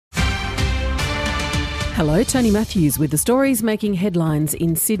Hello, Tony Matthews with the stories making headlines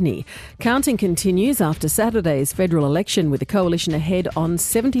in Sydney. Counting continues after Saturday's federal election, with the coalition ahead on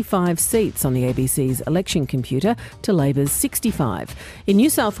 75 seats on the ABC's election computer to Labor's 65. In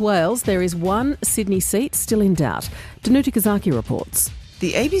New South Wales, there is one Sydney seat still in doubt. Danuta Kazaki reports.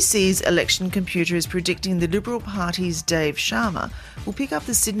 The ABC's election computer is predicting the Liberal Party's Dave Sharma will pick up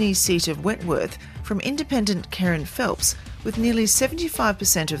the Sydney seat of Wentworth from independent Karen Phelps, with nearly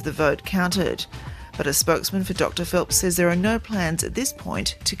 75% of the vote counted. But a spokesman for Dr Phelps says there are no plans at this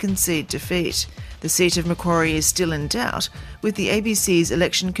point to concede defeat. The seat of Macquarie is still in doubt, with the ABC's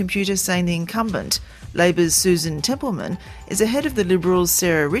election computer saying the incumbent, Labor's Susan Templeman, is ahead of the Liberals'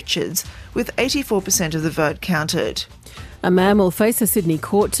 Sarah Richards, with 84% of the vote counted. A man will face a Sydney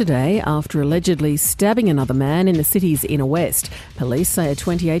court today after allegedly stabbing another man in the city's inner west. Police say a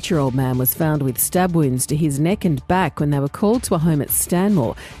 28-year-old man was found with stab wounds to his neck and back when they were called to a home at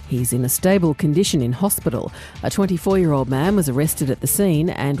Stanmore. He's in a stable condition in hospital. A 24-year-old man was arrested at the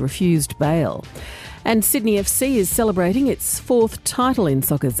scene and refused bail. And Sydney FC is celebrating its fourth title in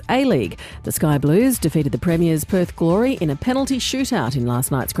soccer's A-League. The Sky Blues defeated the Premier's Perth Glory in a penalty shootout in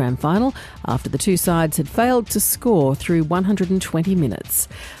last night's grand final after the two sides had failed to score through 120 minutes.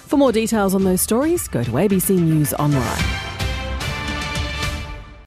 For more details on those stories, go to ABC News Online.